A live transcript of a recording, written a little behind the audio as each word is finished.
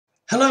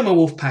Hello my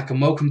Wolfpack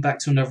and welcome back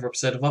to another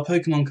episode of our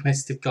Pokemon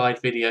Competitive Guide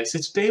video. So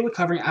today we're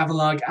covering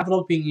Avalugg.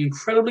 Avalugg being an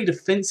incredibly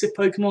defensive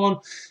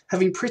Pokemon,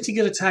 having pretty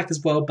good attack as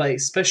well, but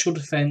its special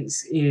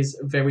defense is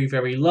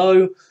very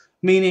low,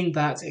 meaning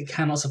that it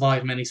cannot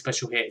survive many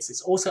special hits.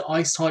 It's also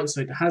Ice type,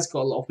 so it has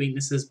got a lot of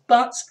weaknesses,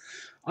 but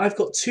I've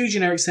got two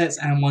generic sets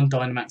and one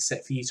Dynamax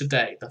set for you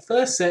today. The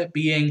first set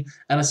being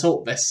an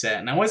Assault Vest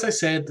set. Now as I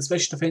said, the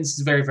special defense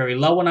is very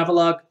low on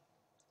Avalugg.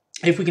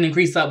 If we can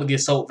increase that with the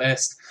Assault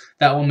Vest,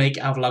 that will make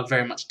Avalugg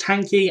very much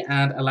tanky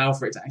and allow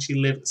for it to actually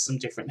live some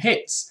different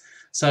hits.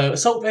 So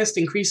Assault Vest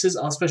increases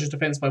our special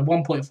defense by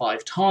 1.5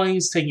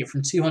 times, taking it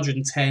from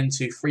 210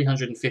 to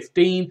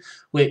 315,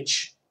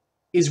 which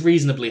is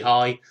reasonably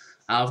high.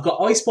 I've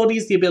got Ice Body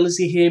as the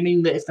ability here,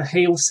 meaning that if the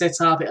Hail's set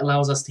up, it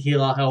allows us to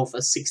heal our health a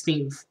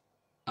 16th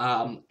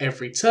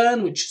every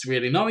turn, which is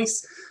really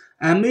nice.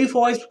 And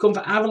move-wise, we've gone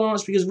for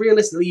Avalanche because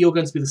realistically you're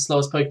going to be the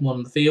slowest Pokemon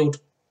on the field.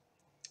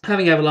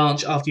 Having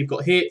Avalanche after you've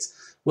got hit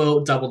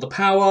will double the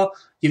power.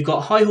 You've got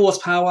High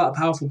Horsepower, a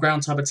powerful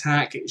ground type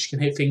attack, which can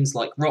hit things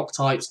like rock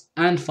types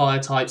and fire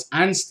types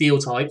and steel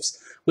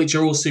types, which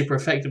are all super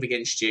effective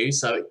against you,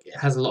 so it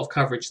has a lot of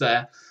coverage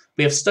there.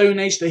 We have Stone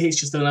Edge that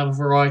hits just another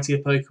variety of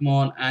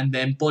Pokemon, and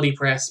then Body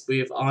Press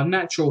with our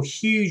natural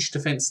huge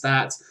defense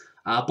stat.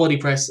 Body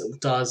Press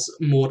does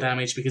more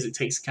damage because it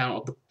takes account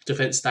of the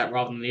defense stat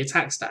rather than the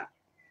attack stat.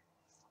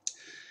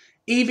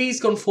 Eevee's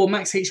gone for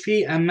max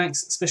HP and max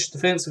special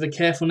defense with a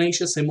careful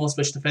nature, so more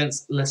special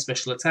defense, less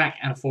special attack,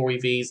 and 4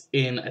 EVs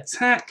in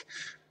attack.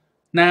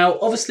 Now,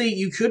 obviously,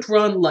 you could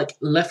run like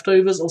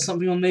leftovers or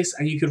something on this,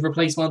 and you could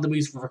replace one of the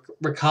moves with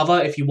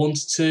recover if you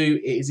wanted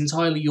to. It is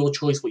entirely your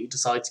choice what you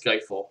decide to go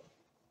for.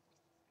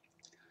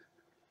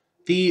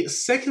 The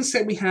second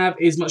set we have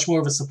is much more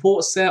of a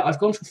support set. I've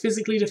gone for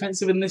physically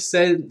defensive in this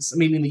sense,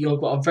 meaning that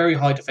you've got a very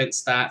high defense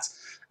stat.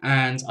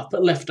 And I've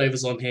put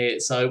leftovers on here,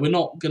 so we're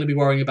not going to be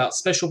worrying about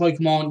special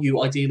Pokemon.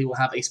 You ideally will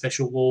have a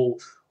special wall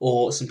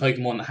or some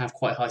Pokemon that have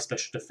quite high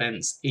special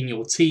defense in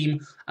your team,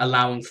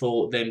 allowing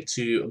for them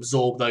to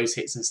absorb those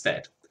hits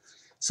instead.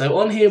 So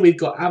on here we've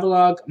got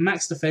Avalugg,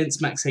 max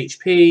defense, max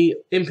HP,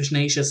 impish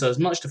nature, so as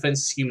much defense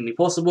as humanly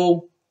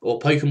possible, or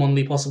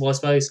Pokemonly possible I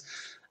suppose.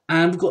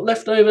 And we've got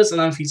leftovers,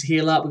 allowing for you to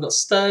heal up. We've got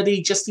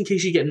sturdy, just in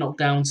case you get knocked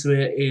down to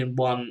it in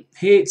one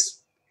hit.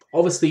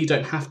 Obviously you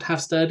don't have to have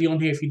sturdy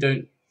on here if you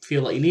don't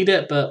feel like you need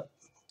it, but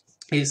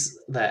it's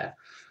there.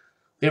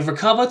 We have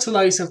recover to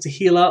allow yourself to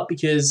heal up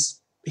because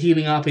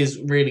healing up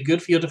is really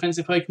good for your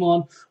defensive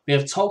Pokemon. We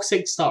have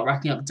toxic to start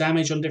racking up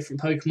damage on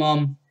different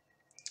Pokemon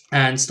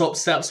and stop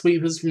setup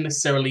sweepers from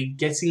necessarily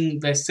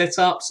getting their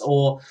setups,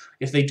 or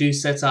if they do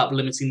set up,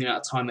 limiting the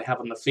amount of time they have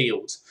on the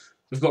field.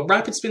 We've got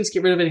rapid spin to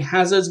get rid of any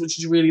hazards, which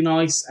is really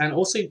nice, and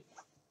also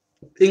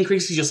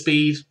increases your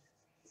speed.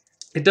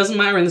 It doesn't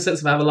matter in the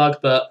sense of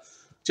Avalugg, but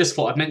just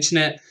thought I'd mention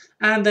it.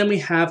 And then we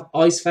have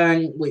Ice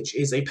Fang, which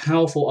is a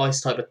powerful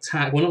ice type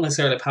attack. Well, not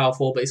necessarily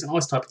powerful, but it's an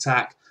ice type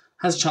attack.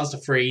 Has a chance to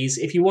freeze.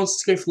 If you wanted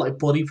to go for like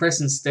Body Press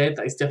instead,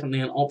 that is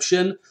definitely an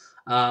option.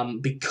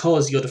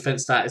 Because your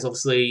defense stat is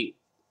obviously,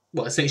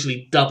 well,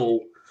 essentially double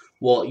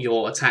what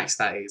your attack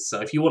stat is. So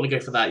if you want to go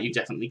for that, you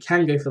definitely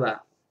can go for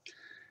that.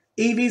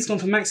 Eevee's gone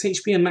for max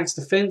HP and max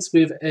defense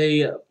with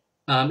a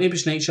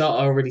impish nature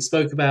I already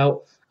spoke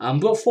about. We've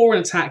got 4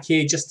 in attack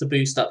here just to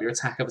boost up your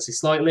attack obviously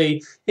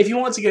slightly. If you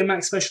wanted to go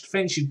max special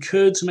defense, you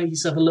could to make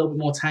yourself a little bit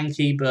more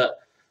tanky, but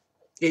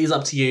it is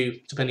up to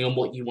you depending on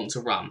what you want to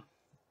run.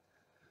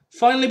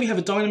 Finally, we have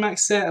a Dynamax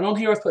set, and on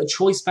here I've put a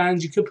choice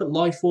band. You could put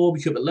Life Orb,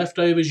 you could put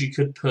leftovers, you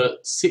could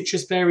put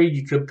Citrus Berry,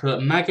 you could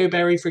put Mago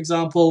Berry, for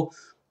example.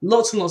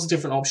 Lots and lots of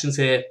different options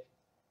here.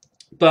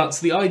 But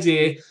the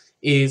idea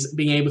is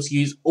being able to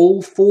use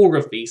all 4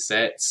 of these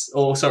sets,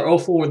 or sorry, all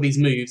 4 of these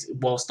moves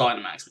whilst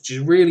Dynamax, which is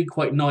really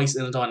quite nice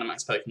in a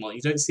Dynamax Pokemon.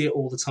 You don't see it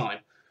all the time.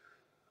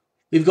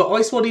 We've got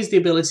Ice Body as the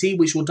ability,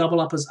 which will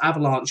double up as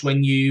Avalanche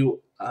when you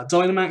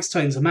Dynamax,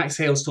 turn into Max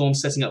Hailstorm,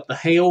 setting up the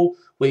Hail,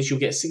 which you'll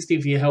get 16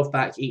 of your health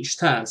back each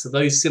turn, so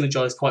those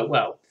synergize quite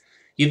well.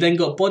 You've then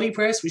got Body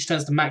Press, which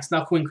turns to Max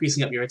Knuckle,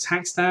 increasing up your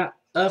attack stat,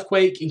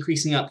 Earthquake,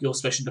 increasing up your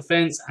special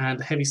defense,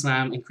 and Heavy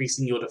Slam,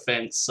 increasing your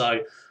defense. So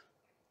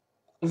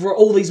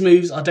all these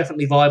moves are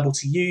definitely viable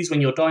to use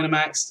when you're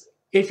Dynamaxed.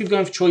 If you're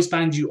going for Choice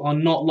Band, you are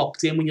not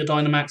locked in when you're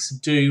Dynamaxed, so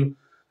do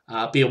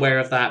be aware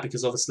of that,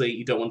 because obviously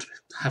you don't want to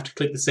have to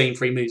click the same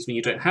 3 moves when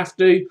you don't have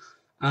to.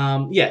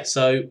 Yeah,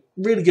 so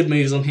really good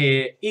moves on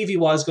here.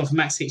 Eevee-wise, gone for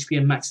max HP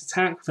and max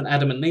attack with an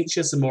adamant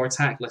nature, so more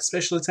attack, less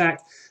special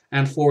attack,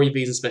 and 4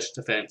 EVs and special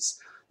defense.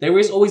 There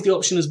is always the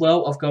option as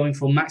well of going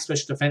for max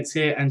special defense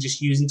here and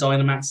just using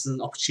Dynamax as an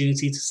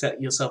opportunity to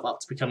set yourself up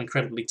to become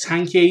incredibly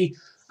tanky,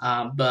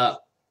 but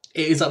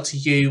it is up to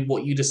you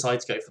what you decide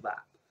to go for that.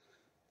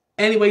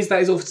 Anyways,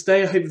 that is all for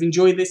today. I hope you've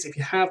enjoyed this. If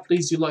you have,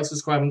 please do like,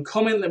 subscribe, and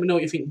comment. Let me know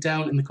what you think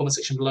down in the comment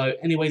section below.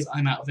 Anyways,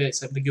 I'm out of it,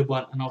 so have a good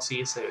one, and I'll see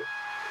you soon.